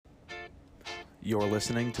You're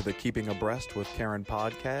listening to the Keeping Abreast with Karen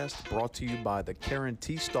podcast, brought to you by the Karen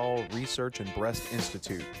T. Stahl Research and Breast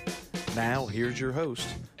Institute. Now, here's your host,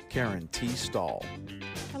 Karen T. Stahl.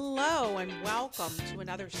 Hello, and welcome to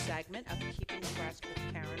another segment of Keeping Abreast with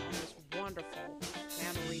Karen on this wonderful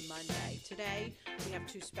Mammary Monday. Today, we have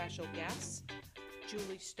two special guests,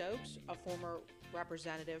 Julie Stokes, a former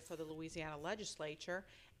representative for the Louisiana legislature,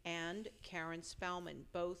 and Karen Spellman,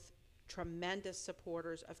 both tremendous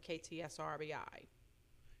supporters of KTS-RBI.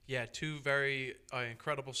 Yeah, two very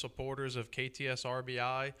incredible supporters of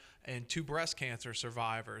KTS-RBI and two breast cancer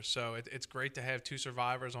survivors. So it's great to have two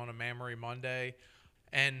survivors on a Mammary Monday.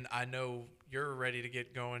 And I know you're ready to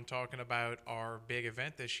get going talking about our big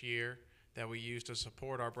event this year that we use to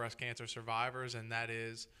support our breast cancer survivors, and that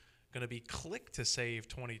is going to be Click to Save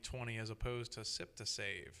 2020 as opposed to Sip to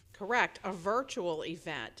Save. Correct, a virtual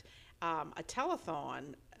event, a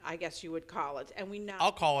telethon, I guess you would call it. And we know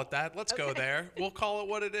I'll call it that. Let's go there. We'll call it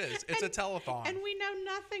what it is. It's a telethon. And we know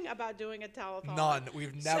nothing about doing a telethon. None.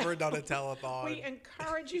 We've never done a telethon. We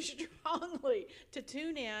encourage you strongly to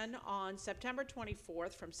tune in on September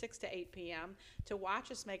 24th from 6 to 8 p.m. to watch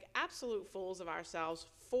us make absolute fools of ourselves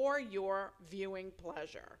for your viewing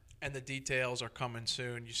pleasure. And the details are coming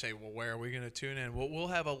soon. You say, well, where are we going to tune in? We'll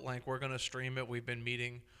have a link. We're going to stream it. We've been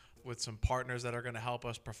meeting with some partners that are going to help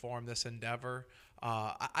us perform this endeavor.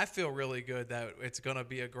 I feel really good that it's going to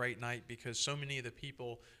be a great night because so many of the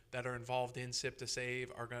people that are involved in Sip to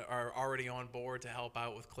Save are already on board to help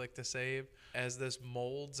out with Click to Save. As this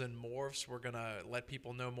molds and morphs, we're going to let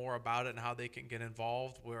people know more about it and how they can get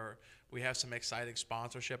involved. We have some exciting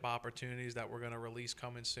sponsorship opportunities that we're going to release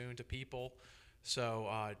coming soon to people. So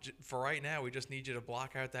for right now, we just need you to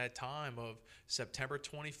block out that time of September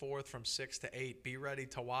 24th from 6 to 8. Be ready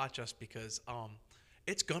to watch us because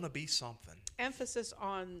it's going to be something. Emphasis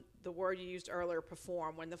on the word you used earlier,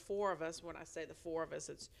 perform. When the four of us, when I say the four of us,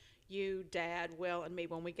 it's you, Dad, Will, and me.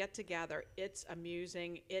 When we get together, it's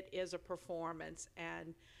amusing. It is a performance,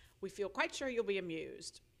 and we feel quite sure you'll be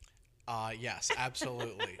amused. Yes,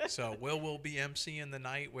 absolutely. So Will be emceeing the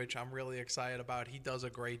night, which I'm really excited about. He does a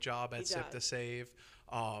great job at Sip to Save.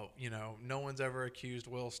 No one's ever accused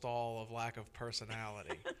Will Stahl of lack of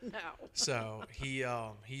personality. No. So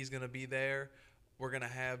he's going to be there. We're going to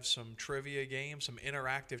have some trivia games, some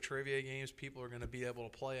interactive trivia games. People are going to be able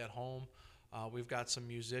to play at home. We've got some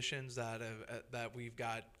musicians that we've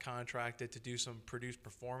got contracted to do some produced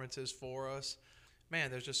performances for us. Man,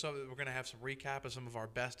 there's just so we're going to have some recap of some of our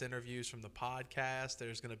best interviews from the podcast.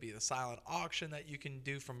 There's going to be the silent auction that you can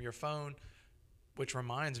do from your phone, which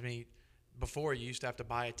reminds me, before you used to have to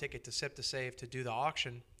buy a ticket to Sip to Save to do the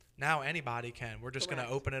auction. Now anybody can. We're just going to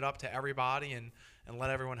open it up to everybody and let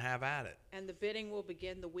everyone have at it. And the bidding will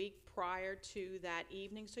begin the week prior to that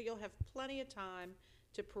evening, so you'll have plenty of time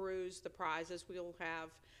to peruse the prizes. We'll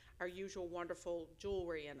have our usual wonderful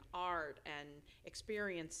jewelry and art and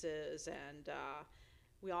experiences, and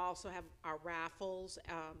we also have our raffles,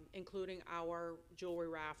 including our jewelry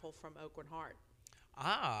raffle from Oakland Heart.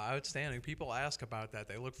 Outstanding. People ask about that.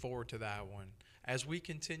 They look forward to that one. As we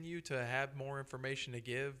continue to have more information to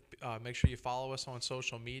give, make sure you follow us on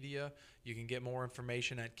social media. You can get more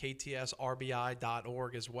information at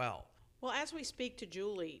ktsrbi.org as well. Well, as we speak to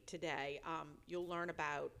Julie today, you'll learn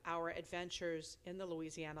about our adventures in the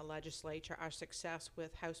Louisiana legislature, our success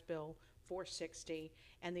with House Bill 460,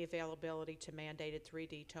 and the availability to mandated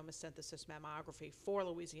 3D tomosynthesis mammography for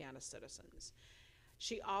Louisiana citizens.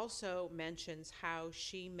 She also mentions how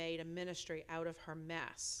she made a ministry out of her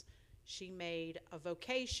mess. She made a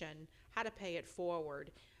vocation, how to pay it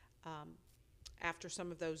forward. After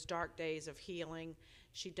some of those dark days of healing,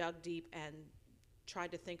 she dug deep and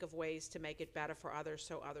tried to think of ways to make it better for others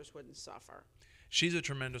so others wouldn't suffer. She's a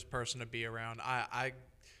tremendous person to be around.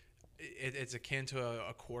 It's akin to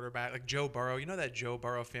a quarterback, like Joe Burrow. You know that Joe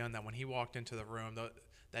Burrow feeling that when he walked into the room,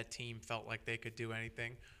 that team felt like they could do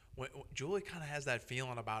anything? Julie kind of has that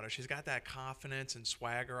feeling about her. She's got that confidence and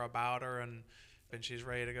swagger about her, and she's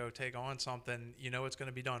ready to go take on something. You know it's going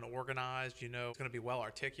to be done organized. You know it's going to be well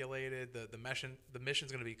articulated. The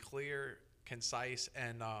mission's going to be clear, concise,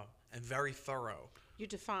 and very thorough. You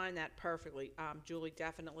define that perfectly. Julie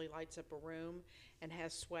definitely lights up a room and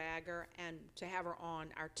has swagger, and to have her on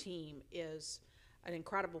our team is an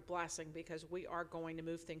incredible blessing because we are going to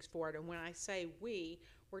move things forward. And when I say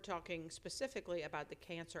we're talking specifically about the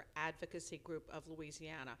Cancer Advocacy Group of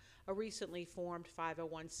Louisiana, a recently formed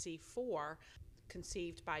 501c4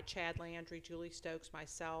 conceived by Chad Landry, Julie Stokes,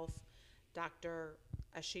 myself, Dr.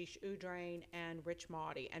 Ashish Udrain, and Rich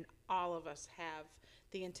Maudie. And all of us have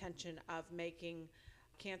the intention of making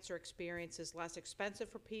cancer experiences less expensive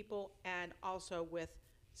for people and also with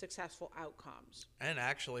successful outcomes. And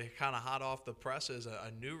actually, kind of hot off the presses,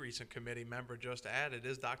 a new recent committee member just added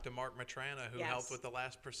is Dr. Mark Matrana, who helped Yes. with the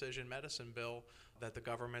last precision medicine bill that the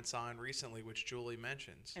government signed recently, which Julie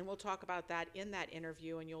mentions. And we'll talk about that in that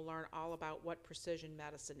interview, and you'll learn all about what precision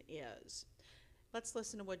medicine is. Let's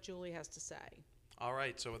listen to what Julie has to say. All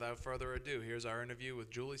right, so without further ado, here's our interview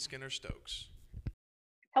with Julie Skinner Stokes.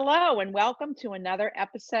 Hello, and welcome to another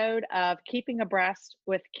episode of Keeping Abreast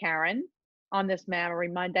with Karen on this Mammary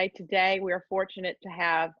Monday. Today, we are fortunate to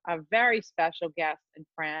have a very special guest and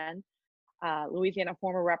friend, Louisiana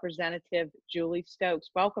former Representative Julie Stokes.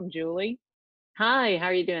 Welcome, Julie. Hi, how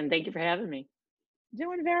are you doing? Thank you for having me.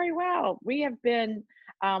 Doing very well. We have been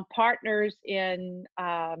partners in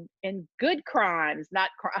good crimes,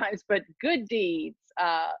 not crimes, but good deeds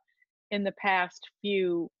in the past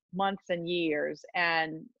few months and years.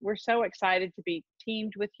 And we're so excited to be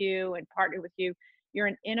teamed with you and partnered with you. You're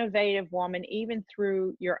an innovative woman, even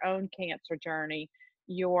through your own cancer journey.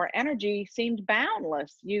 Your energy seemed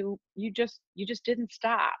boundless. You just didn't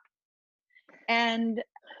stop. And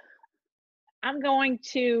I'm going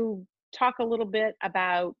to talk a little bit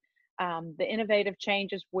about the innovative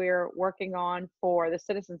changes we're working on for the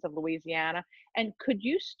citizens of Louisiana. And could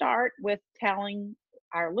you start with telling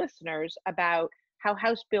our listeners about how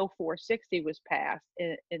House Bill 460 was passed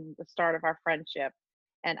in the start of our friendship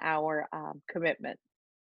and our commitment?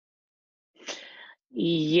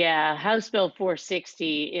 Yeah, House Bill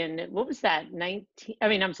 460 in what was that?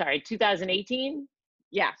 2018?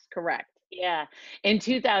 Yes, correct. Yeah, in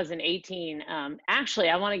 2018. Actually,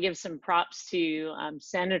 I want to give some props to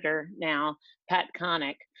Senator now, Pat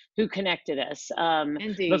Connick, who connected us.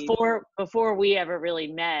 Indeed. Before we ever really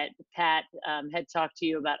met, Pat had talked to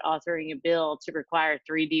you about authoring a bill to require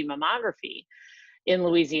 3D mammography in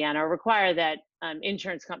Louisiana, or require that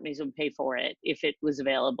insurance companies would pay for it if it was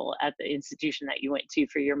available at the institution that you went to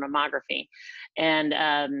for your mammography. And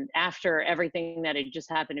after everything that had just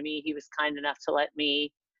happened to me, he was kind enough to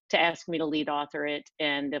ask me to lead author it.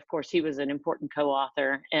 And of course, he was an important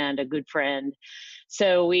co-author and a good friend.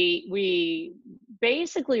 So we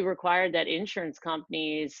basically required that insurance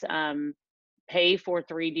companies pay for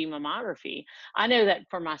 3D mammography. I know that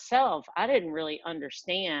for myself, I didn't really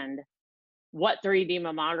understand what 3D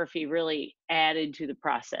mammography really added to the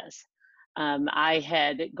process. I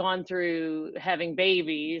had gone through having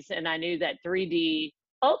babies, and I knew that 3D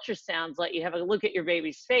ultrasounds let you have a look at your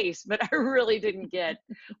baby's face, but I really didn't get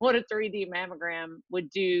what a 3D mammogram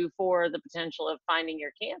would do for the potential of finding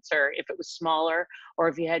your cancer if it was smaller or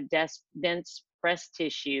if you had dense breast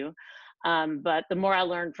tissue. But the more I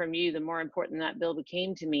learned from you, the more important that bill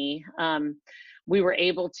became to me. We were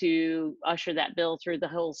able to usher that bill through the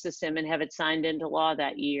whole system and have it signed into law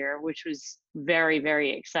that year, which was very,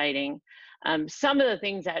 very exciting. Some of the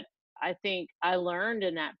things that I think I learned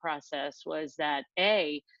in that process was that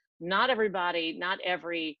not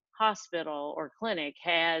every hospital or clinic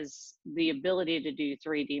has the ability to do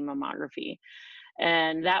 3D mammography.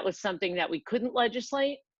 And that was something that we couldn't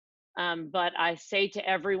legislate. But I say to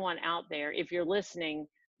everyone out there, if you're listening,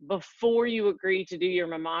 before you agree to do your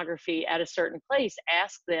mammography at a certain place,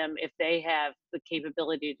 ask them if they have the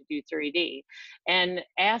capability to do 3D, and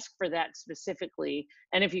ask for that specifically.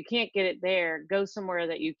 And if you can't get it there, go somewhere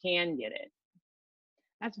that you can get it.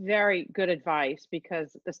 That's very good advice,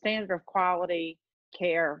 because the standard of quality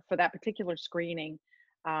care for that particular screening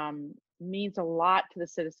means a lot to the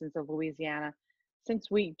citizens of Louisiana, since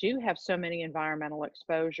we do have so many environmental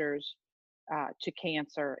exposures to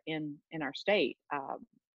cancer in our state.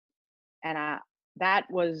 And that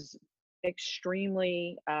was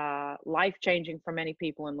extremely life-changing for many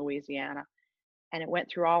people in Louisiana. And it went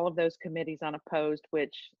through all of those committees unopposed,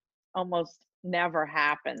 which almost never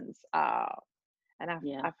happens. And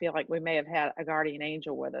Yeah. I feel like we may have had a guardian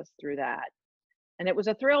angel with us through that. And it was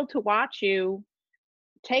a thrill to watch you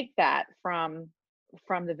take that from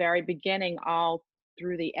the very beginning all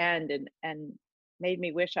through the end, and made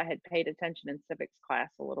me wish I had paid attention in civics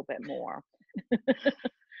class a little bit more.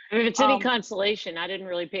 If it's any Um, consolation, I didn't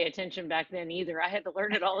really pay attention back then either. I had to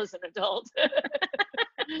learn it all as an adult.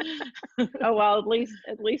 oh well,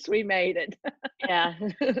 at least we made it. Yeah.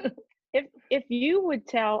 If you would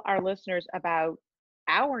tell our listeners about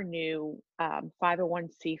our new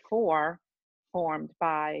 501c4 formed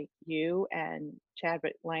by you and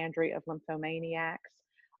Chadwick Landry of Lymphomaniacs,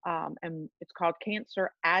 and it's called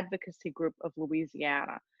Cancer Advocacy Group of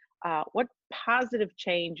Louisiana. What positive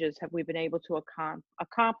changes have we been able to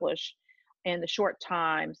accomplish in the short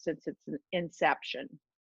time since its inception?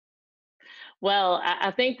 Well,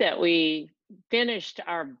 I think that we finished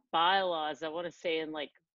our bylaws, I want to say in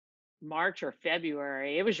like March or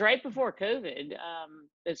February. It was right before COVID,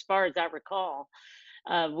 as far as I recall.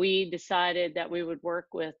 We decided that we would work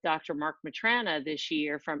with Dr. Mark Matrana this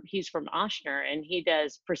year. He's from Ochsner, and he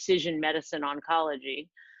does precision medicine oncology.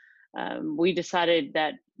 We decided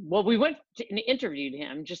that, well, we went and interviewed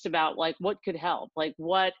him just about like what could help, like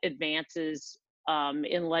what advances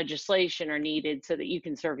in legislation are needed so that you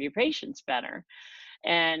can serve your patients better.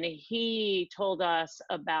 And he told us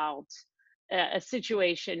about a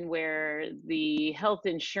situation where the health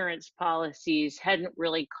insurance policies hadn't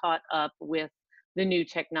really caught up with the new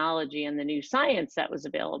technology and the new science that was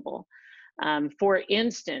available. For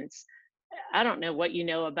instance, I don't know what you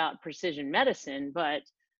know about precision medicine, but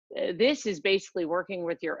this is basically working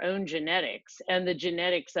with your own genetics and the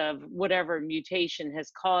genetics of whatever mutation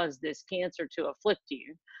has caused this cancer to afflict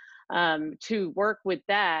you. To work with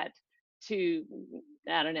that, to,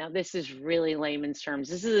 I don't know, this is really layman's terms.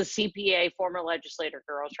 This is a CPA, former legislator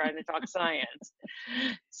girl trying to talk science.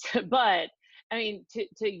 So, but I mean,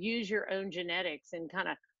 to use your own genetics and kind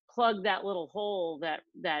of plug that little hole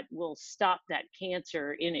that will stop that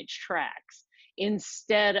cancer in its tracks,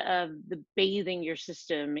 instead of the bathing your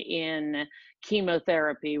system in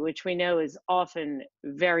chemotherapy, which we know is often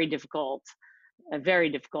very difficult,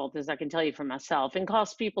 as I can tell you for myself, and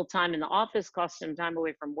costs people time in the office, costs them time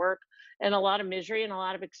away from work, and a lot of misery and a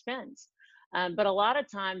lot of expense. But a lot of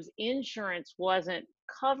times, insurance wasn't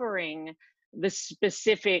covering the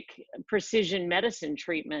specific precision medicine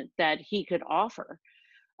treatment that he could offer.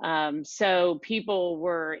 So people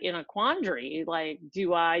were in a quandary, like,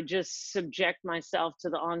 do I just subject myself to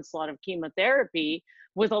the onslaught of chemotherapy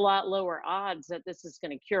with a lot lower odds that this is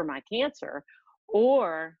going to cure my cancer?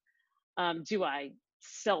 Or do I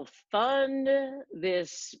self-fund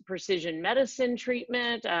this precision medicine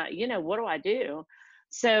treatment? What do I do?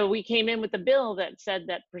 So we came in with a bill that said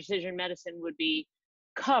that precision medicine would be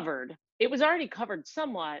covered. It was already covered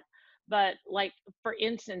somewhat, but like, for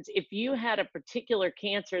instance, if you had a particular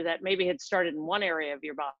cancer that maybe had started in one area of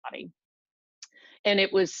your body and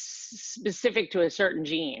it was specific to a certain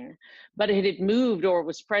gene, but it had moved or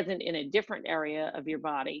was present in a different area of your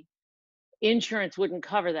body, insurance wouldn't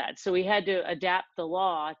cover that. So we had to adapt the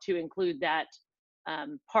law to include that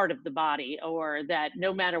part of the body, or that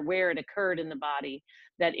no matter where it occurred in the body,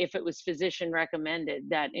 that if it was physician recommended,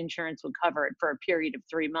 that insurance would cover it for a period of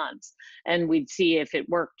 3 months. And we'd see if it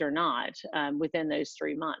worked or not within those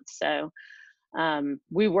 3 months. So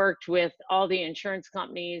we worked with all the insurance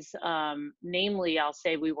companies. Namely, I'll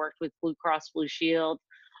say we worked with Blue Cross Blue Shield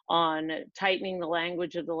on tightening the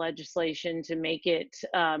language of the legislation to make it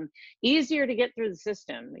easier to get through the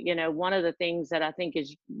system. One of the things that I think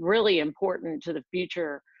is really important to the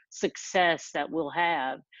future success that we'll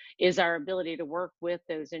have is our ability to work with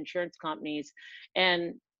those insurance companies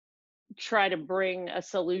and try to bring a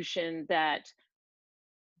solution that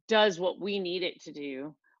does what we need it to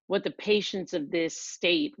do, what the patients of this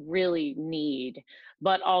state really need,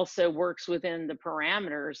 but also works within the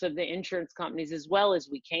parameters of the insurance companies as well as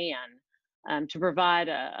we can, to provide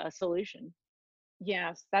a solution.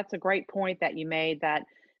 Yes, that's a great point that you made, that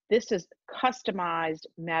this is customized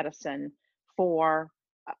medicine for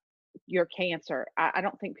uh, your cancer. I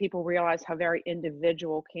don't think people realize how very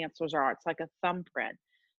individual cancers are. It's like a thumbprint.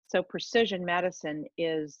 So precision medicine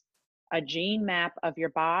is a gene map of your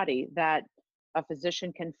body that a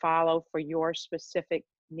physician can follow for your specific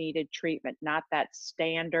needed treatment, not that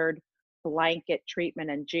standard blanket treatment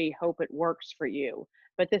and gee, hope it works for you.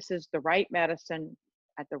 But this is the right medicine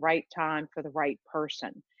at the right time for the right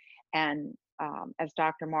person. And as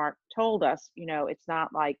Dr. Mark told us, it's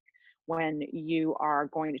not like when you are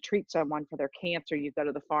going to treat someone for their cancer, you go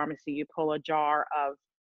to the pharmacy, you pull a jar of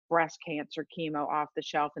breast cancer chemo off the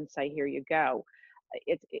shelf and say, here you go.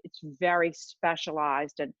 It's very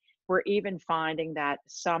specialized. And we're even finding that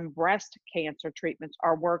some breast cancer treatments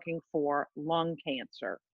are working for lung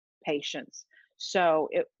cancer patients. So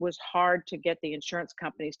it was hard to get the insurance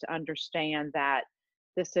companies to understand that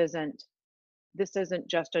this isn't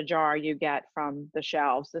just a jar you get from the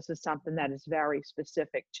shelves. This is something that is very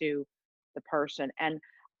specific to the person. And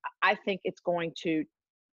I think it's going to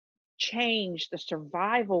change the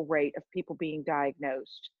survival rate of people being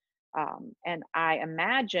diagnosed. And I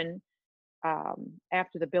imagine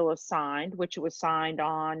after the bill is signed, which it was signed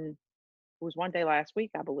on, it was one day last week,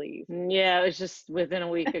 I believe. Yeah, it was just within a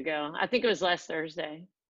week ago. I think it was last Thursday.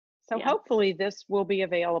 So Yeah. hopefully this will be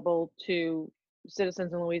available to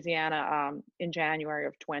citizens in Louisiana in January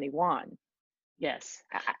of 21. Yes.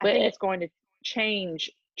 I think it's going to change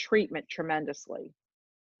treatment tremendously.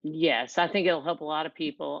 Yes, I think it'll help a lot of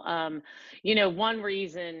people. One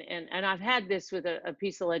reason, and I've had this with a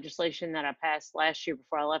piece of legislation that I passed last year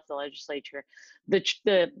before I left the legislature,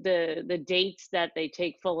 the dates that they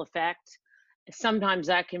take full effect. Sometimes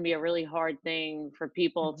that can be a really hard thing for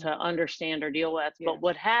people Mhm. to understand or deal with. But Yes.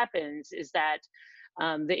 what happens is that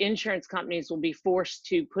the insurance companies will be forced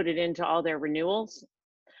to put it into all their renewals,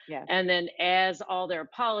 Yes. and then as all their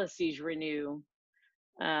policies renew,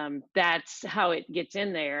 that's how it gets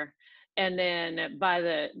in there. And then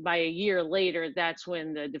by a year later, that's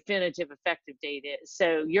when the definitive effective date is.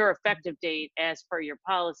 So your Mhm. effective date, as per your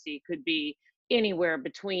policy, could be anywhere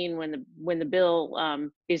between when the bill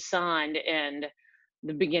is signed and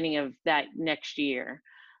the beginning of that next year.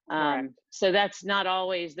 Correct. So that's not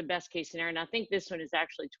always the best case scenario. And I think this one is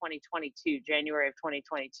actually 2022, January of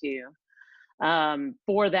 2022,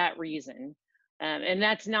 for that reason. And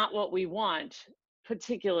that's not what we want,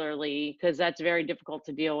 particularly because that's very difficult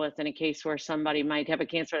to deal with in a case where somebody might have a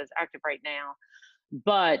cancer that's active right now.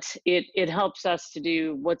 But it helps us to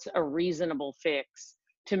do what's a reasonable fix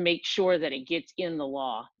to make sure that it gets in the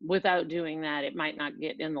law. Without doing that, it might not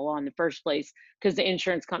get in the law in the first place because the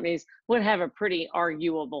insurance companies would have a pretty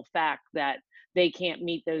arguable fact that they can't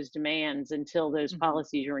meet those demands until those Mhm.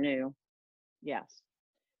 policies renew. Yes.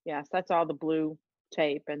 Yes, that's all the blue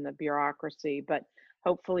tape and the bureaucracy, but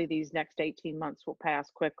hopefully these next 18 months will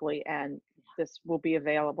pass quickly and this will be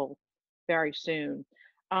available very soon.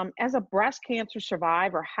 As a breast cancer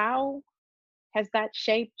survivor, how has that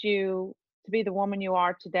shaped you to be the woman you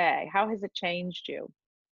are today? How has it changed you?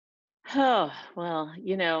 Oh, well,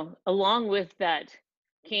 along with that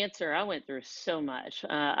cancer, I went through so much.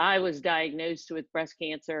 I was diagnosed with breast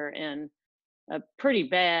cancer and a pretty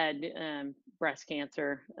bad breast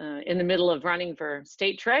cancer in the middle of running for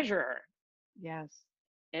state treasurer. Yes.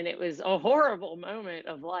 And it was a horrible moment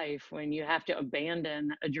of life when you have to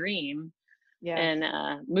abandon a dream Yes.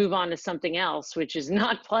 and move on to something else, which is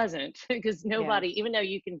not pleasant because nobody, Yes. even though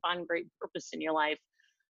you can find great purpose in your life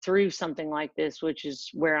through something like this, which is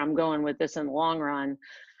where I'm going with this in the long run,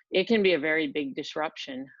 it can be a very big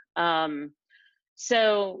disruption.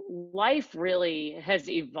 So life really has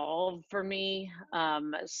evolved for me,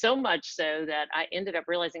 so much so that I ended up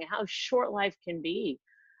realizing how short life can be.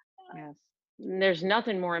 Yes. There's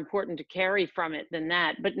nothing more important to carry from it than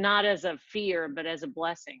that, but not as a fear, but as a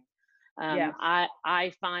blessing. Yes.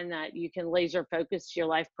 I find that you can laser focus your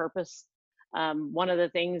life purpose. One of the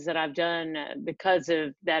things that I've done because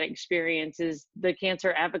of that experience is the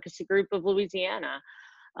Cancer Advocacy Group of Louisiana.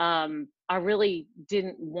 I really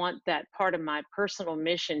didn't want that part of my personal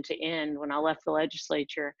mission to end when I left the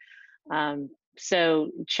legislature. Um,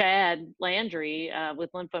 so Chad Landry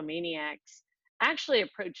with Lymphomaniacs actually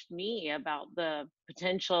approached me about the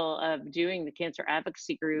potential of doing the Cancer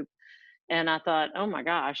Advocacy Group. And I thought, oh my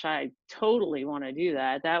gosh, I totally want to do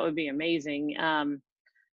that. That would be amazing.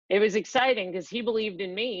 It was exciting because he believed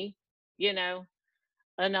in me, you know,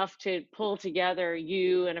 enough to pull together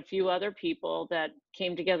you and a few other people that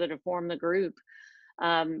came together to form the group.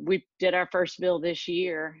 We did our first bill this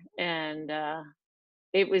year, and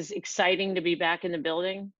it was exciting to be back in the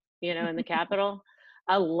building, in the Capitol.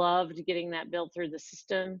 I loved getting that bill through the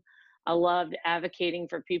system. I loved advocating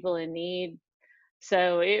for people in need.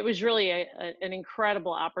 So it was really an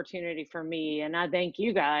incredible opportunity for me. And I thank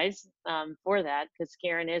you guys for that because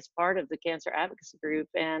Karen is part of the Cancer Advocacy Group.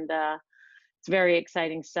 And it's very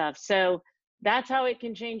exciting stuff. So that's how it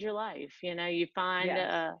can change your life.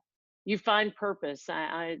 Yes. You find purpose.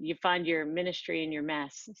 You find your ministry in your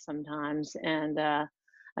mess sometimes, and I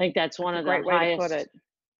think that's one That's a of great way to put it.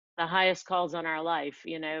 the highest calls on our life.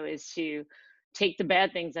 Is to take the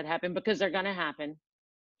bad things that happen because they're going to happen.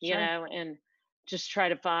 Sure. And just try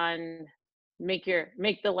to make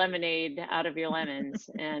the lemonade out of your lemons.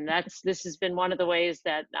 And this has been one of the ways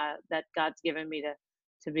that God's given me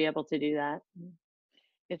to be able to do that.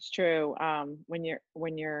 It's true. When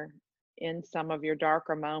you're in some of your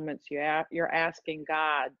darker moments, you're asking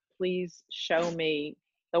God, please show me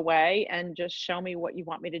the way and just show me what you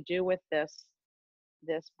want me to do with this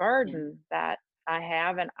Yeah. burden that I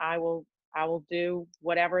have, and I will do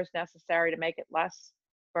whatever is necessary to make it less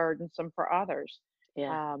burdensome for others.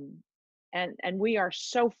 Yeah. Um, and we are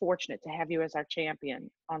so fortunate to have you as our champion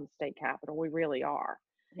on the state capitol. We really are.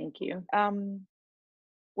 Thank you. Um,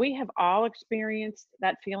 we have all experienced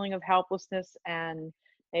that feeling of helplessness and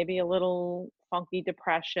maybe a little funky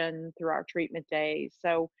depression through our treatment days.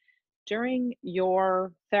 So, during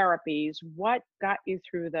your therapies, what got you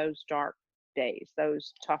through those dark days,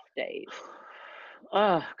 those tough days?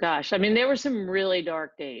 Oh gosh. I mean, there were some really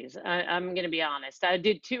dark days. I'm going to be honest. I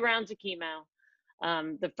did 2 rounds of chemo.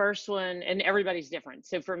 The first one, and everybody's different.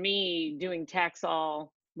 So for me, doing Taxol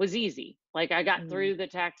was easy. Like I got Mm. through the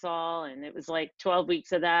Taxol, and it was like 12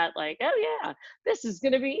 weeks of that. Like, oh yeah, this is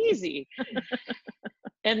going to be easy.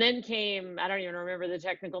 And then came, I don't even remember the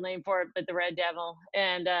technical name for it, but the Red Devil,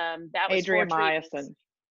 and that was 4 treatments. Adriamycin.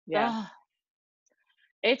 Yeah, Ugh,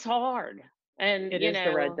 it's hard, and it is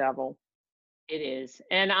the Red Devil. it is.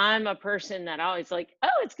 And I'm a person that always like, oh,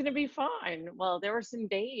 it's going to be fine. Well, there were some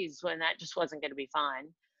days when that just wasn't going to be fine.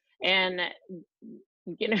 And,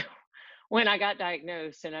 you know, when I got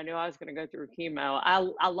diagnosed and I knew I was going to go through chemo,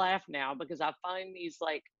 I laugh now because I find these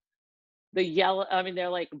like the yellow, I mean, they're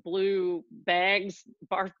like blue bags,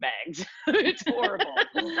 barf bags. It's horrible.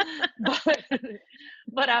 but,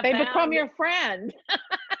 but I They become found your friend.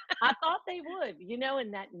 I thought they would,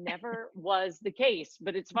 and that never was the case.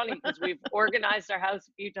 But it's funny because we've organized our house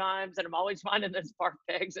a few times and I'm always finding those barf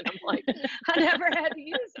bags and I'm like, I never had to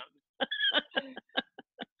use them.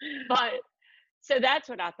 But so that's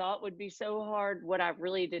what I thought would be so hard. What I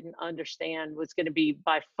really didn't understand was going to be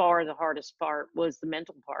by far the hardest part was the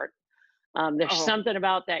mental part. There's Oh, something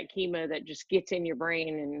about that chemo that just gets in your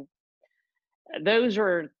brain. And those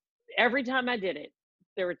were, every time I did it,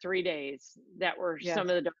 there were 3 days that were yes. some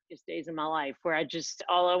of the darkest days of my life where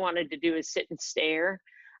all I wanted to do is sit and stare.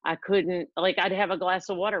 I couldn't, like, I'd have a glass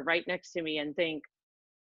of water right next to me and think,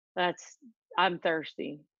 that's, I'm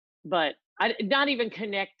thirsty. But not even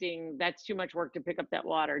connecting, that's too much work to pick up that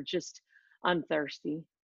water. Just, I'm thirsty.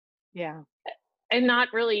 Yeah. And not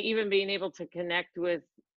really even being able to connect with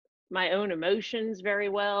my own emotions very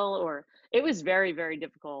well, or it was very, very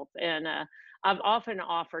difficult. And I've often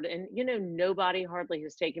offered, and nobody hardly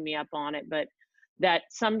has taken me up on it, but that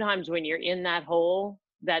sometimes when you're in that hole,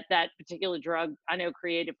 that particular drug I know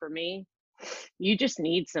created for me, you just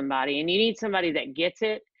need somebody, and you need somebody that gets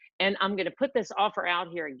it. And I'm going to put this offer out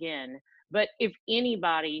here again. But if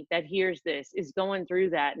anybody that hears this is going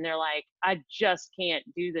through that and they're like, I just can't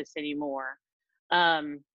do this anymore,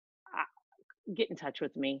 um, get in touch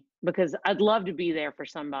with me because I'd love to be there for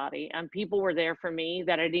somebody. And people were there for me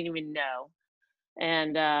that I didn't even know.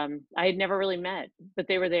 And I had never really met, but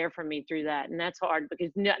they were there for me through that. And that's hard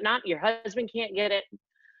because not your husband can't get it,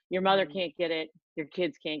 your mother Mm. can't get it, your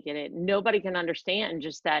kids can't get it. Nobody can understand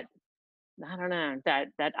just that, I don't know,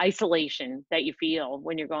 that isolation that you feel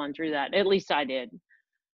when you're going through that. At least I did.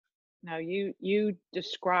 No, you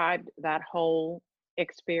described that whole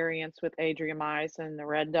experience with Adriamycin, the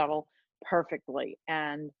Red Devil, perfectly,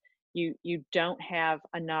 and you don't have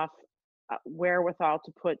enough wherewithal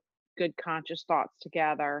to put good conscious thoughts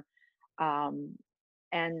together, um,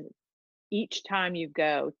 and each time you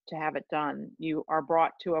go to have it done, you are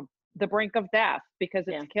brought to the brink of death because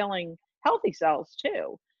it's Yeah. killing healthy cells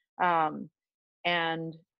too. Um,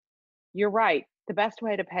 and you're right. The best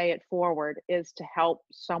way to pay it forward is to help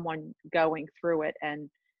someone going through it. And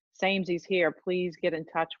samesies here, please get in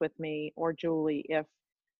touch with me or Julie if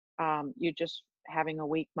you're just having a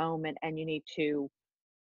weak moment and you need to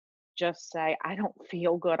just say, I don't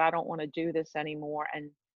feel good. I don't want to do this anymore.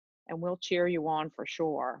 And we'll cheer you on for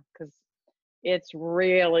sure because it's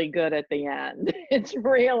really good at the end. It's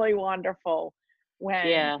really wonderful when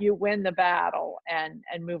Yeah. you win the battle and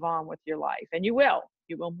move on with your life. And you will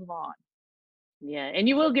move on. Yeah. And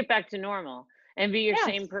you will get back to normal and be your Yes.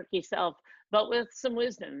 same perky self, but with some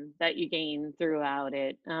wisdom that you gain throughout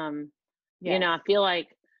it. Yes. I feel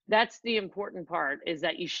like that's the important part is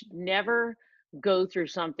that you should never go through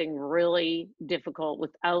something really difficult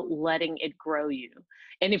without letting it grow you.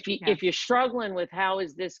 And if Yes. you're struggling with how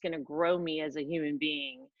is this going to grow me as a human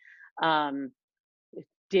being, um,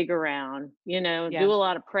 dig around, do Yes. a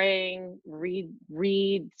lot of praying,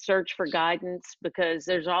 read, search for guidance because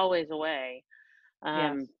there's always a way.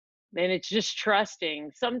 Yes. And it's just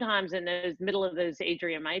trusting. Sometimes in those middle of those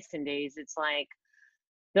Adriamycin days, it's like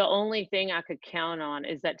the only thing I could count on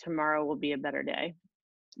is that tomorrow will be a better day.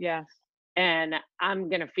 Yes. And I'm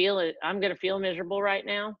going to feel it. I'm going to feel miserable right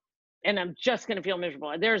now. And I'm just going to feel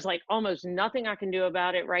miserable. There's like almost nothing I can do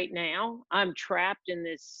about it right now. I'm trapped in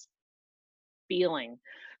this feeling,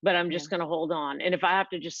 but I'm Yeah. just going to hold on. And if I have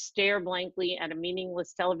to just stare blankly at a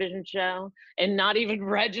meaningless television show and not even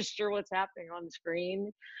register what's happening on the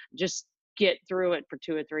screen, just get through it for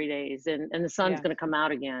 2 or 3 days and the sun's Yes. going to come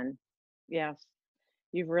out again. Yes.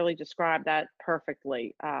 You've really described that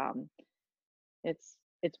perfectly.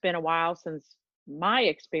 It's been a while since my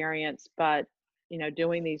experience, but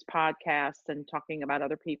doing these podcasts and talking about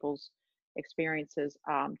other people's experiences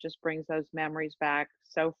just brings those memories back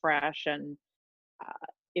so fresh. And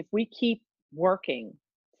if we keep working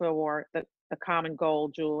for the common goal,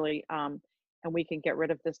 Julie, and we can get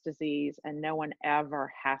rid of this disease, and no one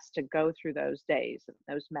ever has to go through those days,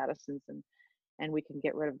 those medicines, and we can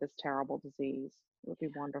get rid of this terrible disease. It would be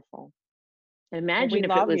wonderful. Well, Imagine we if it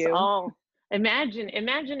love was you. all imagine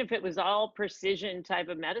if it was all precision type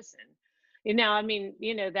of medicine. I mean,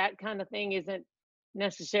 that kind of thing isn't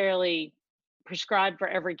necessarily prescribed for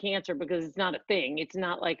every cancer because it's not a thing. It's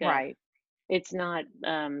not like Right. it's not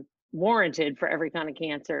warranted for every kind of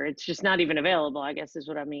cancer. It's just not even available, I guess is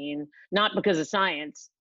what I mean. Not because of science.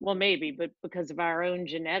 Well, maybe, but because of our own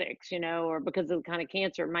genetics, or because of the kind of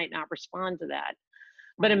cancer it might not respond to that.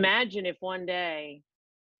 But Right. imagine if one day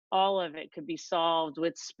all of it could be solved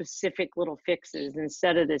with specific little fixes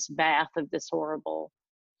instead of this bath of this horrible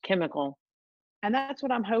chemical. And that's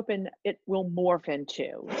what I'm hoping it will morph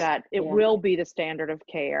into, that it Yeah. will be the standard of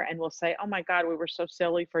care. And we'll say, oh my God, we were so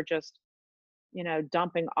silly for just,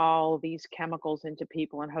 dumping all these chemicals into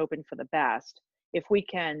people and hoping for the best. If we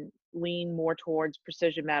can lean more towards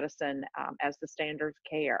precision medicine as the standard of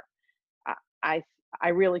care, I, I I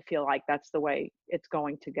really feel like that's the way it's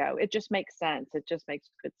going to go. It just makes sense. It just makes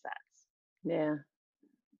good sense. Yeah.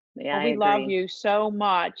 Yeah, Well, I we love agree. you so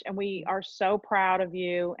much, and we are so proud of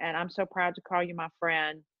you, and I'm so proud to call you my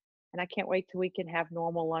friend. And I can't wait till we can have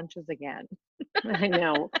normal lunches again. I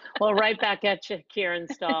know. Well, right back at you, Karen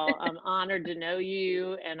Stahl. I'm honored to know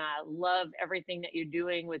you, and I love everything that you're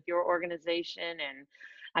doing with your organization. And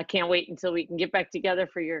I can't wait until we can get back together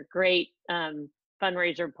for your great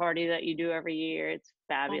fundraiser party that you do every year. It's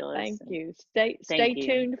Well, fabulous. thank And you. Stay thank you.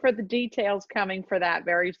 tuned for the details coming for that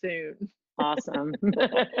very soon. Awesome.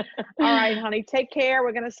 All right, honey, take care.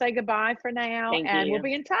 We're going to say goodbye for now, Thank and we'll you.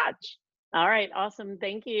 be in touch. All right. Awesome.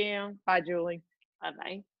 Thank you. Bye, Julie. Bye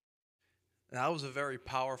bye. That was a very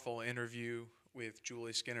powerful interview with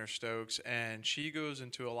Julie Skinner Stokes, and she goes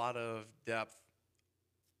into a lot of depth,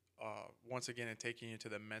 once again, in taking you to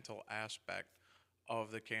the mental aspect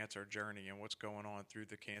of the cancer journey and what's going on through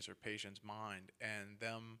the cancer patient's mind. And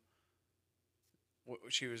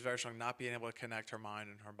she was very strong not being able to connect her mind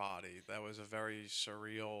and her body. That was a very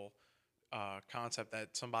surreal concept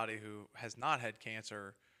that somebody who has not had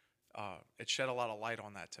cancer, it shed a lot of light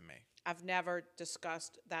on that to me. I've never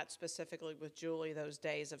discussed that specifically with Julie, those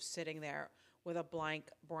days of sitting there with a blank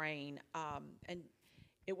brain. And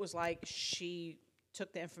it was like she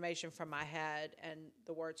took the information from my head and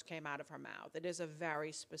the words came out of her mouth. It is a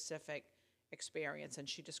very specific experience, and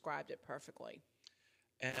she described it perfectly.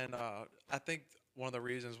 And I think one of the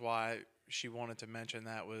reasons why she wanted to mention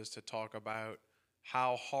that was to talk about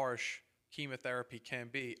how harsh chemotherapy can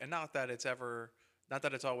be. And not that it's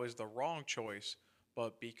always the wrong choice,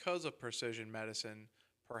 but because of precision medicine,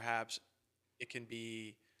 perhaps it can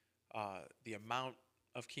be the amount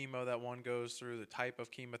of chemo that one goes through, the type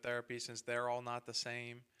of chemotherapy, since they're all not the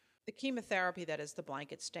same. The chemotherapy that is the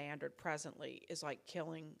blanket standard presently is like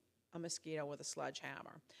killing a mosquito with a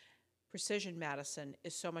sledgehammer. Precision medicine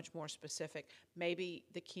is so much more specific. Maybe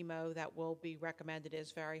the chemo that will be recommended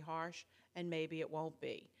is very harsh, and maybe it won't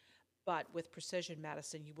be. But with precision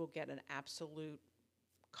medicine, you will get an absolute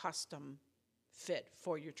custom fit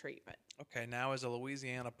for your treatment. Okay, now as a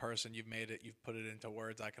Louisiana person, you've put it into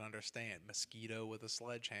words I can understand. Mosquito with a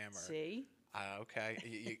sledgehammer. See?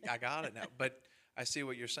 Okay, I got it now. But I see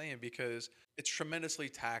what you're saying, because it's tremendously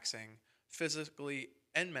taxing physically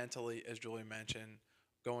and mentally, as Julie mentioned,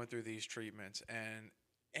 going through these treatments. And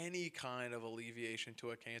any kind of alleviation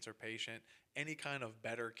to a cancer patient, any kind of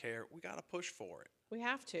better care, we got to push for it. We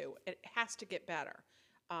have to. It has to get better.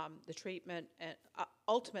 The treatment and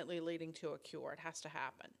ultimately leading to a cure. It has to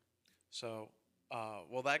happen. So,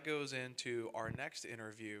 well, that goes into our next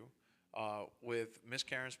interview with Miss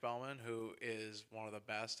Karen Spellman, who is one of the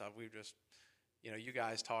best. We've just, you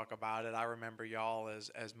guys talk about it. I remember y'all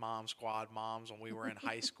as Mom Squad moms when we were in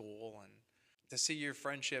high school, and to see your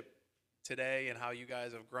friendship today and how you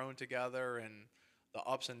guys have grown together and the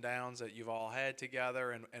ups and downs that you've all had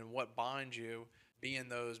together, and what binds you, being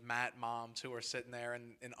those mat moms who are sitting there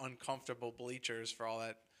in uncomfortable bleachers for all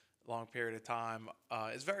that long period of time,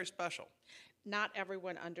 is very special. Not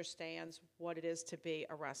everyone understands what it is to be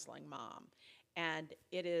a wrestling mom. And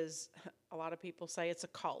it is, a lot of people say it's a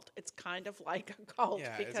cult. It's kind of like a cult.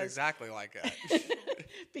 Yeah, because, it's exactly like that.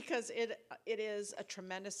 because it is a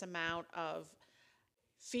tremendous amount of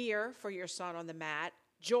fear for your son on the mat,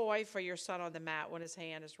 joy for your son on the mat when his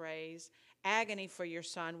hand is raised, agony for your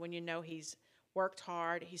son when you know he's worked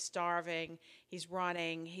hard, he's starving, he's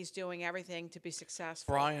running, he's doing everything to be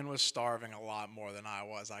successful. Brian was starving a lot more than I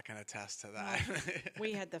was. I can attest to that.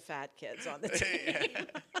 We had the fat kids on the team.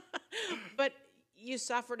 But you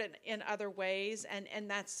suffered in other ways, and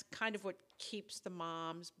that's kind of what keeps the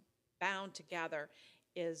moms bound together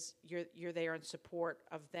is you're there in support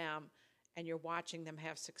of them, and you're watching them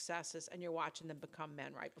have successes, and you're watching them become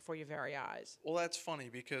men right before your very eyes. Well, that's funny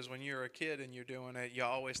because when you're a kid and you're doing it, you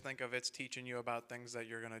always think of it's teaching you about things that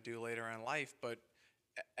you're going to do later in life. But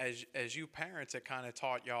as you parents, it kind of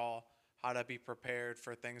taught y'all how to be prepared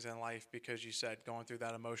for things in life, because you said going through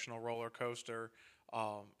that emotional roller coaster,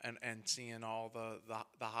 and seeing all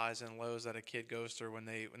the highs and lows that a kid goes through when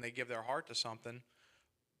they give their heart to something.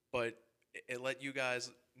 But it let you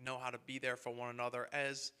guys know how to be there for one another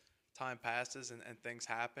as time passes and things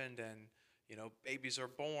happened, and babies are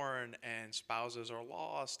born and spouses are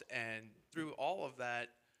lost, and through all of that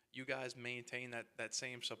you guys maintain that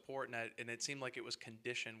same support net, and it seemed like it was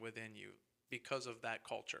conditioned within you because of that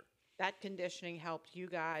culture. That conditioning helped you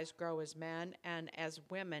guys grow as men, and as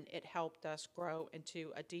women, it helped us grow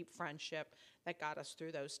into a deep friendship that got us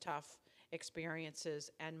through those tough experiences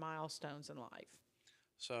and milestones in life.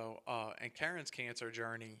 So, and Karen's cancer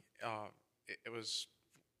journey, it was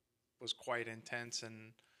quite intense,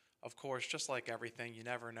 and of course, just like everything, you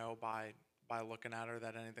never know by looking at her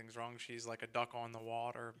that anything's wrong. She's like a duck on the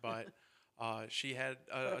water, but she had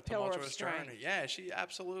a pillar of tumultuous journey. strength. Yeah, she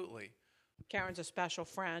absolutely. Karen's a special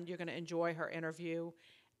friend. You're going to enjoy her interview.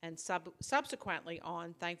 And subsequently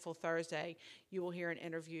on Thankful Thursday, you will hear an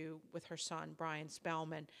interview with her son, Brian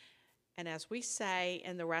Spellman. And as we say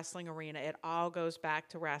in the wrestling arena, it all goes back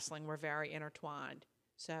to wrestling. We're very intertwined.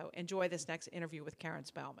 So enjoy this next interview with Karen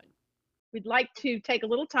Spellman. We'd like to take a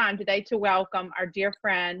little time today to welcome our dear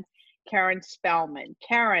friend, Karen Spellman.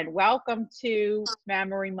 Karen, welcome to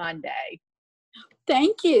Memory Monday.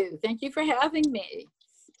 Thank you. Thank you for having me.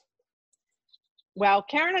 Well,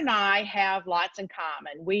 Karen and I have lots in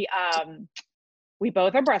common. We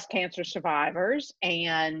both are breast cancer survivors,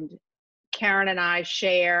 and Karen and I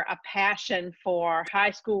share a passion for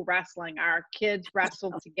high school wrestling. Our kids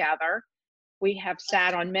wrestled together. We have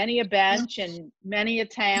sat on many a bench in many a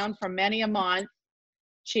town for many a month,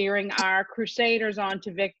 cheering our Crusaders on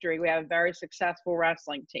to victory. We have a very successful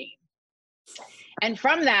wrestling team. And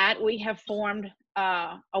from that, we have formed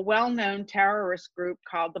a well-known terrorist group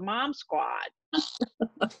called the Mom Squad.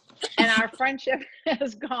 And our friendship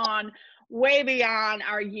has gone way beyond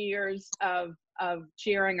our years of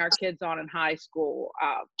cheering our kids on in high school.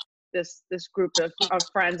 This group of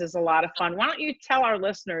friends is a lot of fun. Why don't you tell our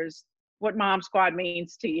listeners what Mom Squad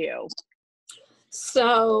means to you?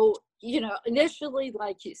 So, initially,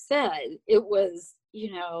 like you said, it was,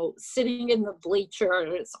 sitting in the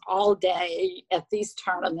bleachers all day at these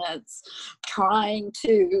tournaments, trying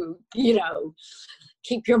to,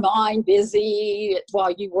 keep your mind busy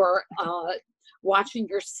while you were watching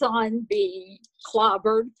your son be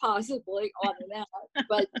clobbered, possibly on and out.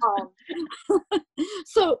 But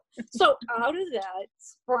so out of that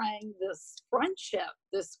sprang this friendship,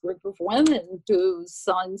 this group of women whose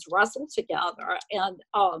sons wrestled together. And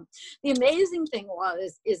the amazing thing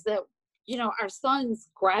is that our sons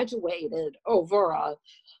graduated over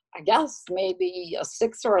I guess maybe a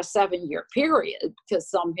 6 or a 7 year period, because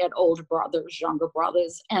some had older brothers, younger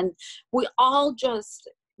brothers, and we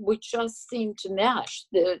just seemed to mesh.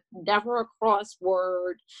 Never a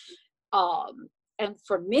crossword. And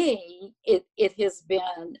for me, it has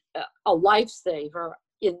been a lifesaver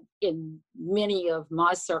in many of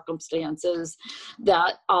my circumstances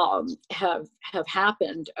that have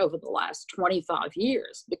happened over the last 25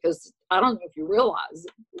 years, because I don't know if you realize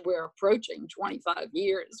we're approaching 25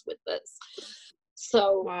 years with this.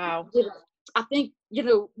 So wow. I think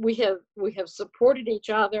we have supported each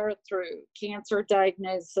other through cancer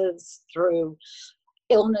diagnosis, through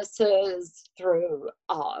illnesses, through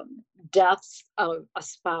deaths of a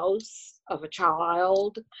spouse, of a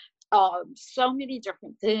child, so many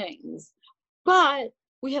different things. But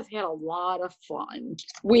we have had a lot of fun.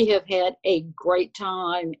 We have had a great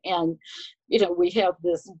time, and we have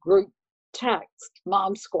this group text,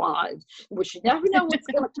 Mom Squad, which you never know what's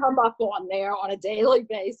going to come up on there on a daily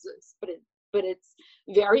basis, but it's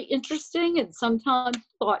very interesting and sometimes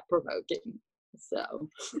thought-provoking. So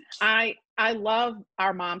I love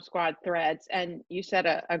our Mom Squad threads, and you said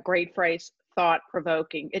a great phrase,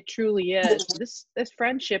 thought-provoking. It truly is. This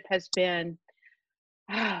friendship has been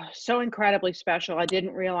so incredibly special. I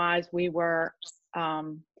didn't realize we were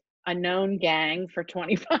a known gang for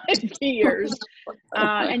 25 years.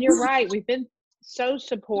 And you're right, we've been so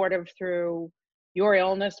supportive through your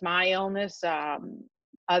illness, my illness.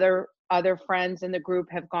 Other friends in the group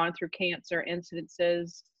have gone through cancer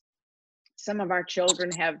incidences. Some of our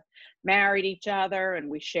children have married each other, and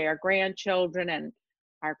we share grandchildren, and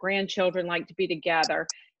our grandchildren like to be together.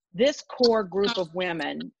 This core group of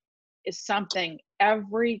women is something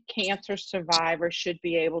every cancer survivor should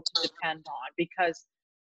be able to depend on, because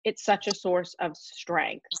it's such a source of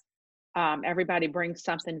strength. Everybody brings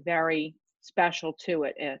something very special to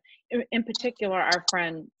it. In particular, our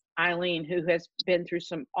friend Eileen, who has been through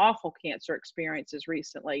some awful cancer experiences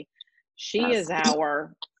recently, she Yes. is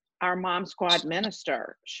our Mom Squad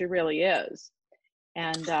minister. She really is.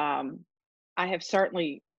 And I have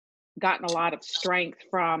certainly gotten a lot of strength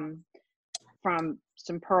from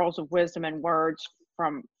some pearls of wisdom and words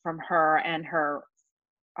from her, and her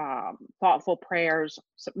thoughtful prayers,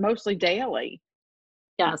 mostly daily.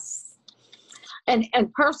 Yes. And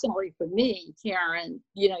personally for me, Karen,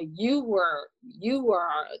 you know,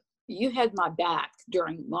 you had my back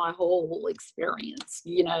during my whole experience.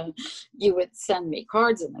 You know, you would send me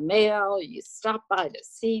cards in the mail, you stopped by to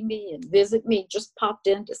see me and visit me, just popped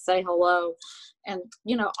in to say hello. And,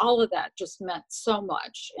 you know, all of that just meant so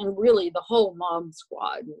much. And really the whole Mom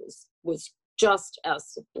Squad was just as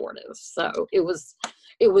supportive. So it was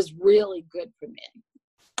really good for me.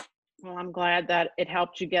 Well, I'm glad that it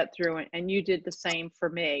helped you get through it, and you did the same for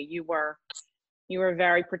me. You were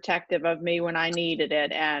very protective of me when I needed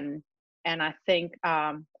it, and I think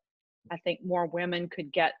more women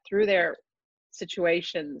could get through their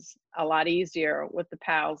situations a lot easier with the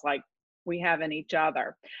pals like we have in each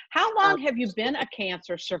other. How long have you been a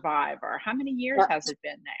cancer survivor? How many years has it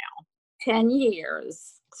been now? 10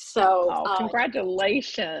 years. So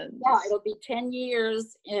congratulations. Yeah, it'll be 10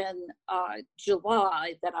 years in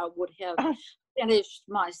July that I would have finished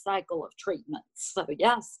my cycle of treatments. So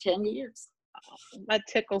yes, 10 years. That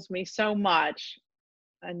tickles me so much.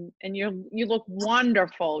 And you look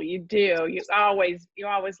wonderful. You do. You always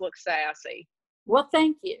look sassy. Well,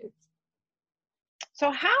 thank you.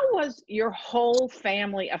 So how was your whole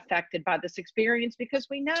family affected by this experience? Because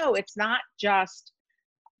we know it's not just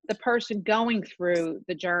the person going through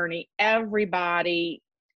the journey. Everybody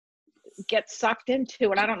gets sucked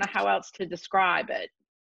into it. I don't know how else to describe it.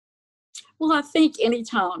 Well, I think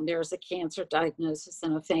anytime there's a cancer diagnosis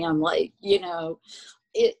in a family, you know,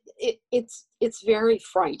 it's very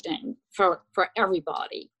frightening for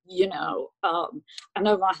everybody. You know, I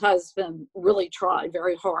know my husband really tried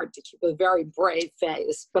very hard to keep a very brave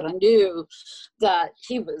face, but I knew that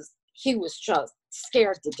he was just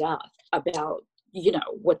scared to death about, you know,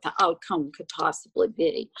 what the outcome could possibly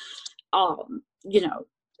be. You know,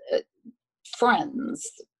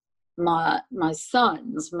 friends, my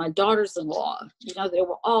sons, my daughters-in-law, you know, they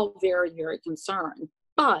were all very, very concerned.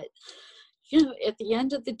 But, you know, at the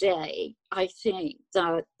end of the day, I think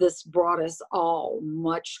that this brought us all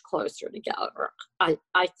much closer together.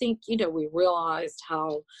 I think, you know, we realized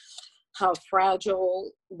how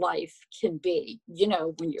fragile life can be, you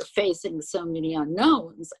know, when you're facing so many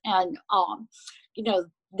unknowns. And, you know,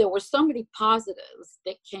 there were so many positives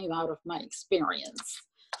that came out of my experience.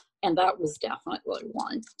 And that was definitely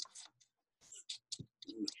one.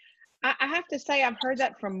 I have to say, I've heard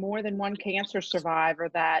that from more than one cancer survivor,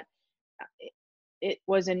 that it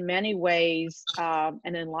was in many ways an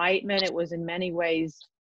enlightenment. It was in many ways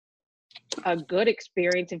a good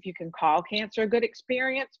experience, if you can call cancer a good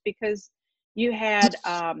experience, because you had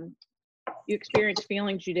you experienced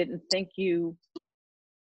feelings you didn't think you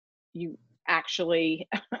actually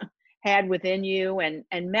had within you, and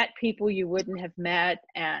met people you wouldn't have met,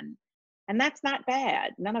 and that's not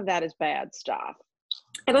bad. None of that is bad stuff.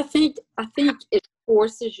 And I think it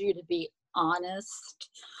forces you to be honest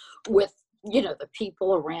with, you know, the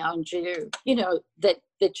people around you, you know,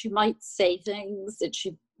 that you might say things that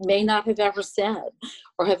you may not have ever said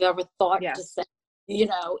or have ever thought to say, you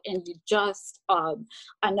know, and you just,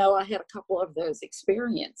 I know I had a couple of those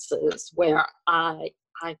experiences where I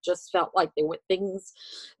just felt like there were things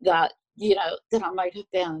that, you know, that I might have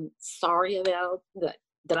been sorry about,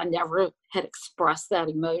 that I never had expressed that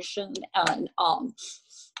emotion. And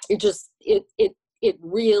it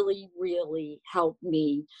really, really helped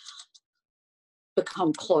me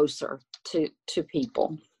become closer to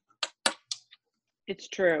people. It's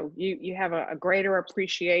true. You have a greater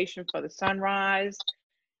appreciation for the sunrise.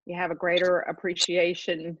 You have a greater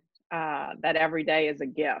appreciation that every day is a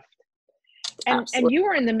gift. And you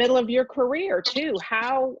were in the middle of your career too.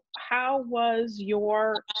 How was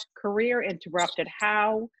your career interrupted?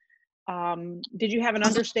 How did you have an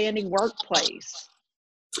understanding workplace?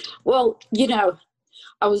 Well, you know,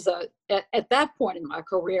 I was at that point in my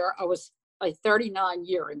career, I was a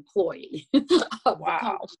 39-year employee of the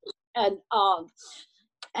company.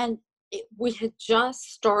 And we had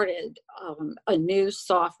just started a new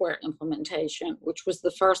software implementation, which was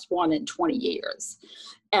the first one in 20 years.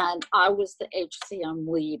 And I was the HCM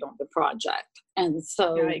lead on the project. And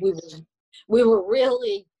so we were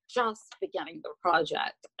really just beginning the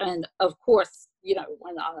project. And of course,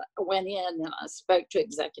 when I went in and I spoke to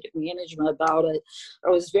executive management about it, I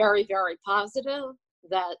was very, very positive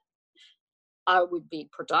that I would be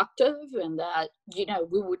productive and that,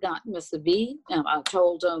 we would not miss a beat. And I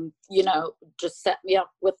told them, just set me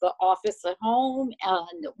up with the office at home.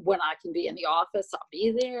 And when I can be in the office, I'll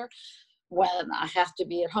be there. When I have to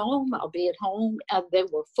be at home, I'll be at home. And they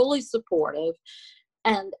were fully supportive.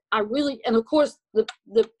 And and of course, the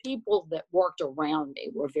people that worked around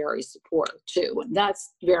me were very supportive too. And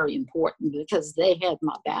that's very important because they had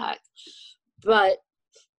my back. But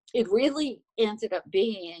it really ended up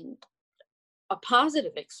being a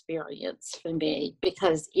positive experience for me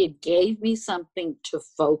because it gave me something to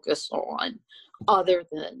focus on other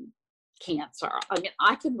than cancer. I mean,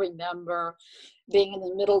 I can remember being in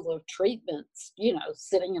the middle of treatments,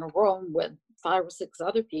 sitting in a room with 5 or 6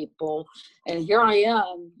 other people, and here I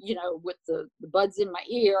am, with the buds in my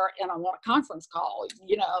ear, and I'm on a conference call,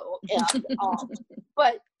 and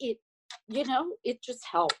but it just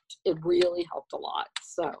helped. It really helped a lot.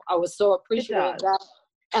 So I was so appreciative of that.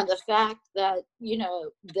 And the fact that,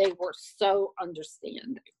 they were so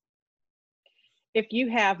understanding. If you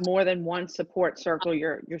have more than one support circle,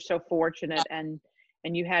 you're so fortunate, and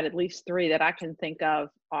you had at least 3 that I can think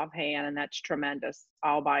of offhand, and that's tremendous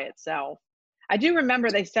all by itself. I do remember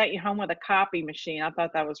they sent you home with a copy machine. I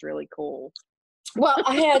thought that was really cool. Well,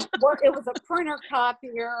 it was a printer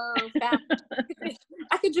copier.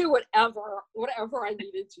 I could do whatever I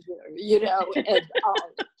needed to do, and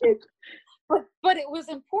But it was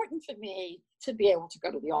important for me to be able to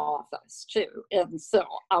go to the office too, and so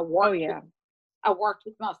I worked. I worked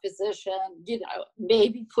with my physician.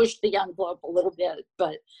 Maybe pushed the envelope a little bit,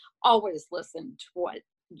 but always listened to what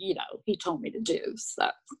he told me to do.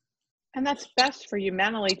 So, and that's best for you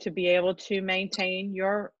mentally to be able to maintain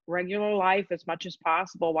your regular life as much as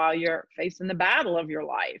possible while you're facing the battle of your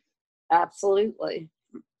life. Absolutely.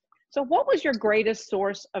 So, what was your greatest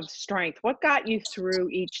source of strength? What got you through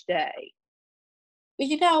each day?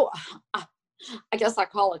 I guess I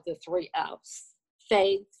call it the 3 F's: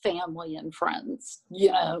 faith, family, and friends.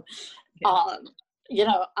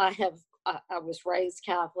 I was raised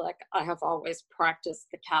Catholic. I have always practiced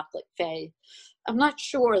the Catholic faith. I'm not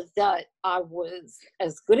sure that I was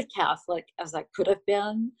as good a Catholic as I could have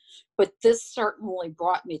been, but this certainly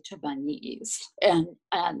brought me to my knees. And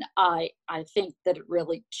I think that it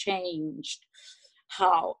really changed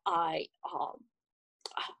how I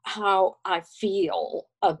feel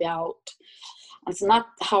about, it's not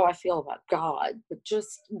how I feel about God, but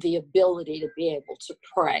just the ability to be able to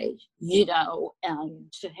pray,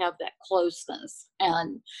 and to have that closeness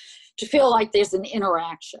and to feel like there's an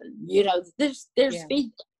interaction, there's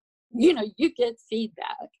feedback, you get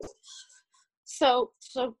feedback. So,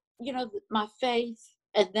 my faith,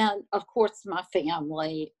 and then of course my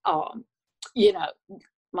family,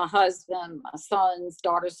 my husband, my sons,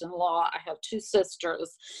 daughters-in-law. I have 2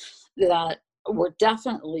 sisters that were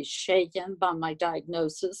definitely shaken by my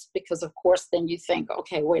diagnosis because, of course, then you think,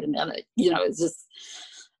 okay, wait a minute, am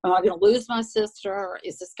I going to lose my sister?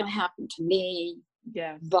 Is this going to happen to me?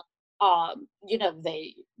 Yeah. But,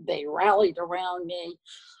 they rallied around me.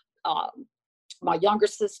 My younger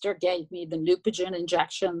sister gave me the Neupogen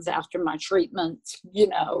injections after my treatment,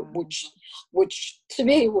 which to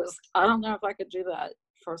me was, I don't know if I could do that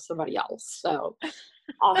for somebody else. So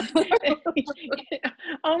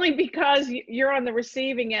only because you're on the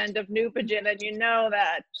receiving end of Neupogen and you know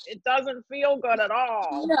that it doesn't feel good at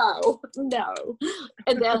all. No.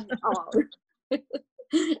 And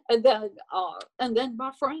then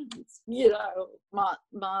my friends,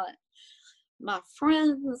 my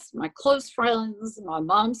friends, my close friends, my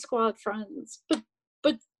mom squad friends, but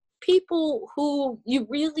people who you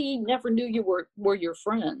really never knew you were your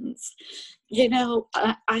friends.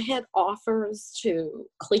 I had offers to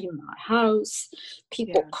clean my house.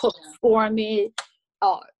 People cooked for me,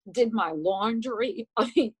 did my laundry.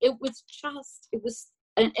 I mean, it was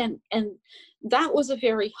and that was a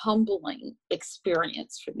very humbling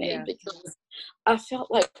experience for me because I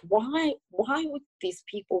felt like, why would these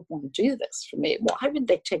people want to do this for me? Why would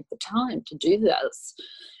they take the time to do this?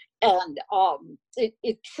 And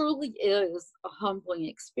it truly is a humbling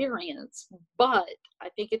experience. But I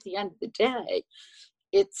think at the end of the day,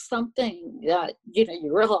 it's something that,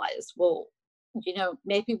 you realize, well,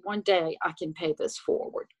 maybe one day I can pay this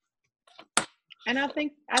forward. And I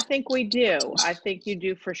think we do. I think you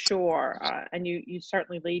do for sure. And you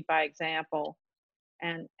certainly lead by example.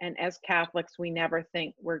 And as Catholics, we never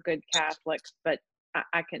think we're good Catholics, but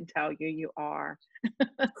I can tell you are.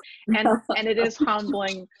 and it is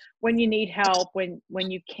humbling when you need help, when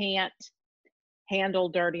you can't handle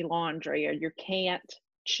dirty laundry or you can't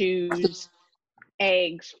choose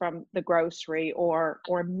eggs from the grocery or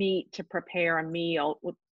meat to prepare a meal.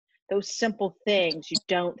 With those simple things you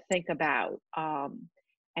don't think about,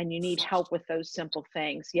 and you need help with those simple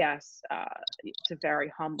things. Yes, it's a very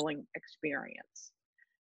humbling experience,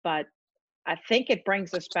 but I think it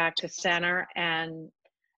brings us back to center, and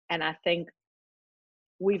I think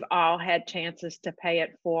we've all had chances to pay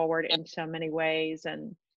it forward in so many ways,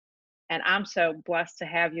 and I'm so blessed to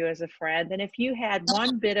have you as a friend. And if you had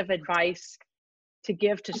one bit of advice to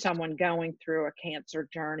give to someone going through a cancer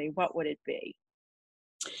journey, what would it be?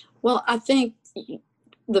 Well, I think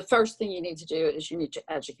the first thing you need to do is you need to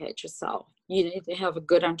educate yourself. You need to have a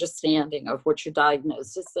good understanding of what your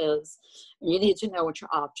diagnosis is. You need to know what your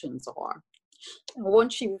options are. And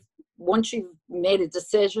once you've made a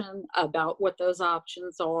decision about what those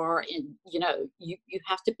options are, and you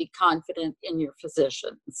have to be confident in your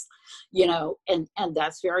physicians, and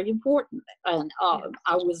that's very important. And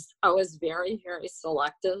I was very, very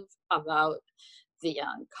selective about the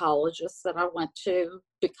colleges that I went to,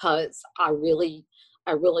 because I really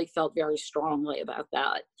felt very strongly about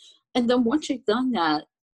that. And then once you've done that,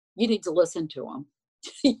 you need to listen to them.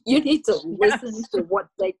 You need to listen to what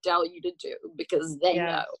they tell you to do, because they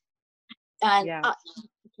know. And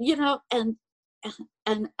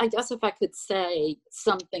and I guess if I could say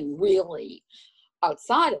something really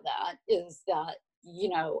outside of that, is that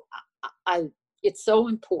it's so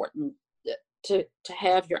important to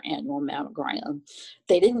have your annual mammogram.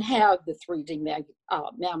 They didn't have the 3D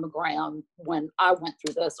mammogram when I went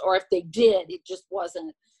through this, or if they did, it just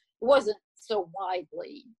wasn't so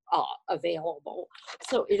widely available.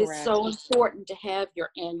 So it is so important to have your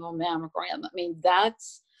annual mammogram. I mean,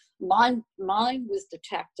 mine was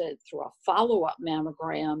detected through a follow-up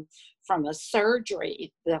mammogram from a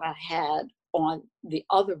surgery that I had on the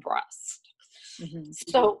other breast. Mm-hmm.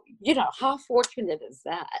 So, how fortunate is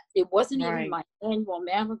that? It wasn't even my annual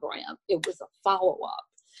mammogram. It was a follow-up.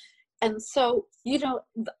 And so,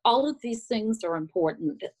 all of these things are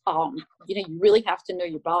important. You really have to know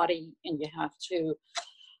your body, and you have to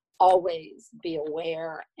always be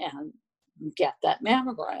aware and get that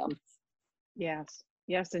mammogram. Yes.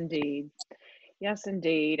 Yes, indeed. Yes,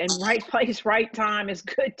 indeed. And right place, right time is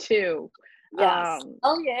good too. Yes.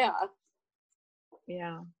 Yeah.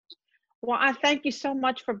 Yeah. Well, I thank you so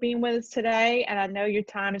much for being with us today. And I know your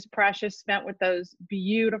time is precious, spent with those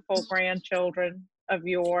beautiful grandchildren of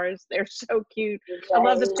yours. They're so cute. I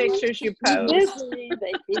love the pictures you post. They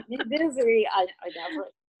keep me busy. I never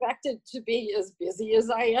expected to be as busy as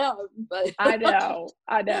I am, but I know.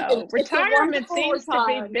 Retirement seems to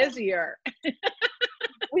be busier.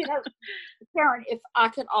 Karen, if I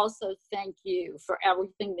could also thank you for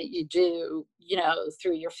everything that you do,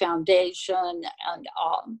 through your foundation, and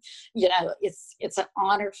it's an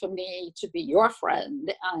honor for me to be your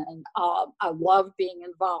friend, and I love being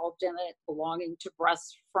involved in it, belonging to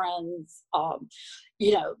Breast Friends,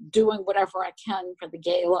 doing whatever I can for the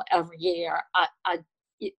gala every year.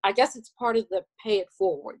 I guess it's part of the pay it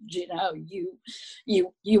forward. You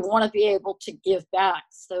want to be able to give back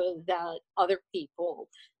so that other people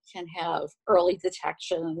can have early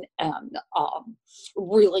detection and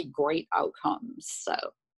really great outcomes. So,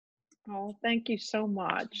 thank you so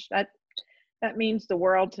much. That means the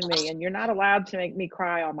world to me, and you're not allowed to make me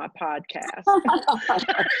cry on my podcast.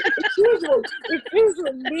 it's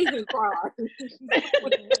usually me who cries.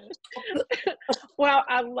 Well,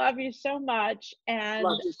 I love you so much. And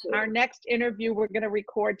our next interview we're going to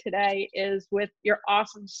record today is with your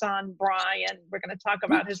awesome son, Brian. We're going to talk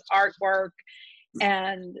about his artwork.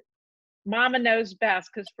 And Mama knows best,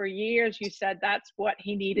 because for years you said that's what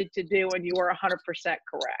he needed to do, and you were 100% correct.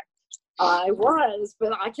 I was,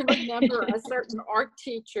 but I can remember a certain art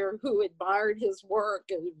teacher who admired his work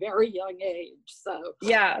at a very young age. So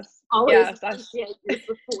yes, always appreciate your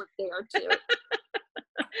support there too.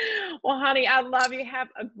 Well, honey, I love you. Have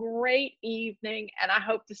a great evening, and I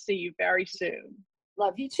hope to see you very soon.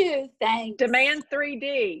 Love you too. Thanks. Demand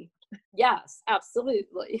 3D. Yes,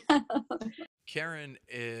 absolutely. Karen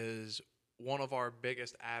is one of our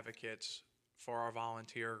biggest advocates for our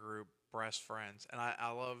volunteer group, Breast Friends, and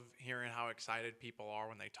I love hearing how excited people are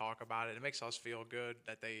when they talk about it. It makes us feel good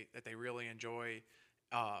that they really enjoy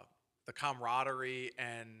the camaraderie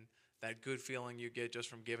and that good feeling you get just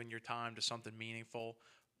from giving your time to something meaningful.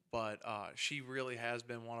 But she really has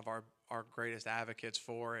been one of our greatest advocates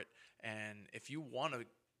for it. And if you want to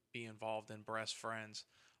be involved in Breast Friends,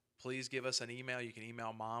 please give us an email. You can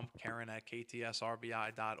email Mom, Karen at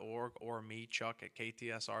ktsrbi.org, or me, Chuck, at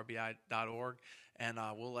ktsrbi.org, and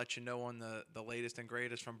we'll let you know on the latest and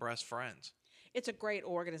greatest from Breast Friends. it's a great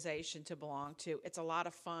organization to belong to. It's a lot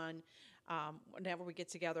of fun. Whenever we get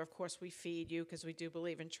together, of course, we feed you because we do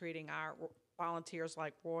believe in treating our volunteers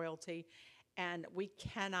like royalty. And we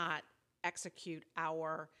cannot execute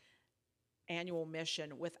our annual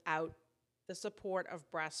mission without the support of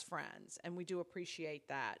Breast Friends, and we do appreciate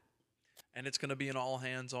that. And it's going to be an all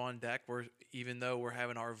hands on deck. Even though we're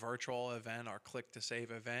having our virtual event, our Click to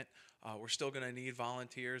Save event, we're still going to need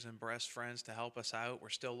volunteers and Breast Friends to help us out. We're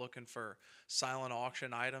still looking for silent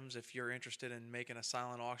auction items. If you're interested in making a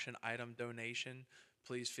silent auction item donation,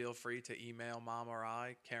 please feel free to email Mom or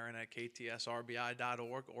I, Karen at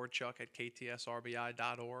ktsrbi.org, or Chuck at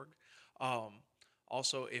ktsrbi.org.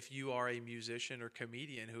 Also, if you are a musician or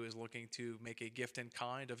comedian who is looking to make a gift in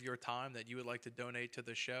kind of your time that you would like to donate to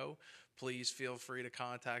the show, please feel free to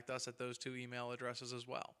contact us at those 2 email addresses as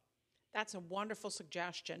well. That's a wonderful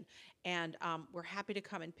suggestion, and we're happy to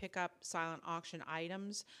come and pick up silent auction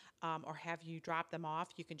items or have you drop them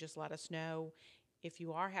off. You can just let us know. If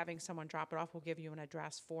you are having someone drop it off, we'll give you an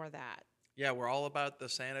address for that. Yeah, we're all about the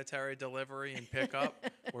sanitary delivery and pickup.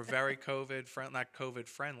 We're very not COVID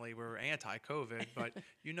friendly. We're anti-COVID, but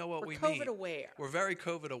you know what we mean. We're COVID aware. We're very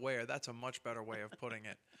COVID aware. That's a much better way of putting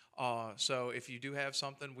it. So if you do have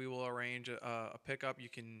something, we will arrange a pickup. You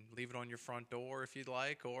can leave it on your front door if you'd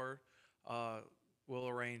like, or we'll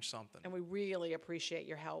arrange something. And we really appreciate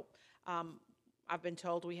your help. I've been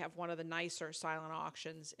told we have one of the nicer silent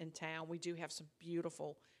auctions in town. We do have some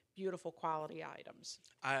beautiful, beautiful quality items.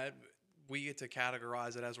 We get to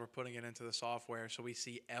categorize it as we're putting it into the software, so we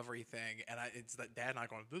see everything. And it's that Dad and I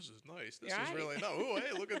going, "This is nice. This is really nice. Oh,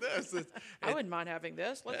 hey, look at this." I wouldn't mind having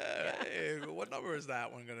this. Hey, what number is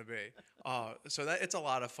that one going to be? So it's a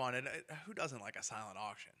lot of fun. And who doesn't like a silent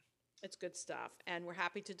auction? It's good stuff, and we're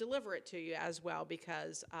happy to deliver it to you as well,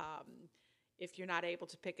 because if you're not able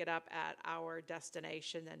to pick it up at our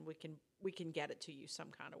destination, then we can get it to you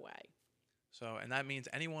some kind of way. So, and that means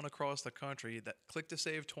anyone across the country. That Click to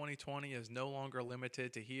Save 2020 is no longer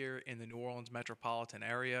limited to here in the New Orleans metropolitan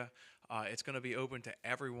area. It's going to be open to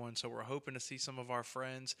everyone. So we're hoping to see some of our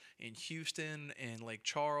friends in Houston, in Lake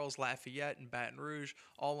Charles, Lafayette, and Baton Rouge,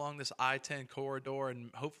 all along this I-10 corridor,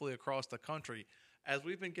 and hopefully across the country. As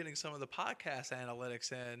we've been getting some of the podcast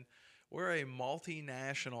analytics in, we're a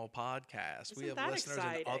multinational podcast. Isn't we have that listeners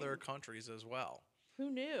exciting? in other countries as well.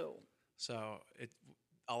 Who knew? So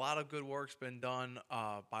a lot of good work's been done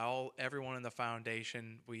by everyone in the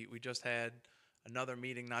foundation. We just had another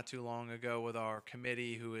meeting not too long ago with our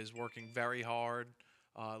committee, who is working very hard.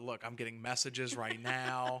 Look, I'm getting messages right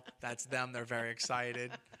now. That's them. They're very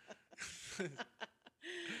excited.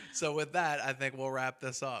 So with that, I think we'll wrap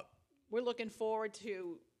this up. We're looking forward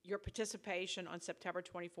to your participation on September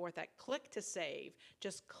 24th at Click to Save.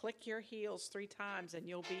 Just click your heels 3 times and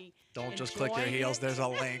you'll be Don't just click your heels. There's a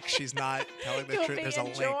link. She's not telling the truth. There's a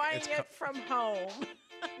link. Enjoying it from home.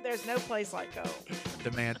 There's no place like home.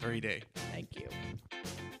 Demand 3D. Thank you.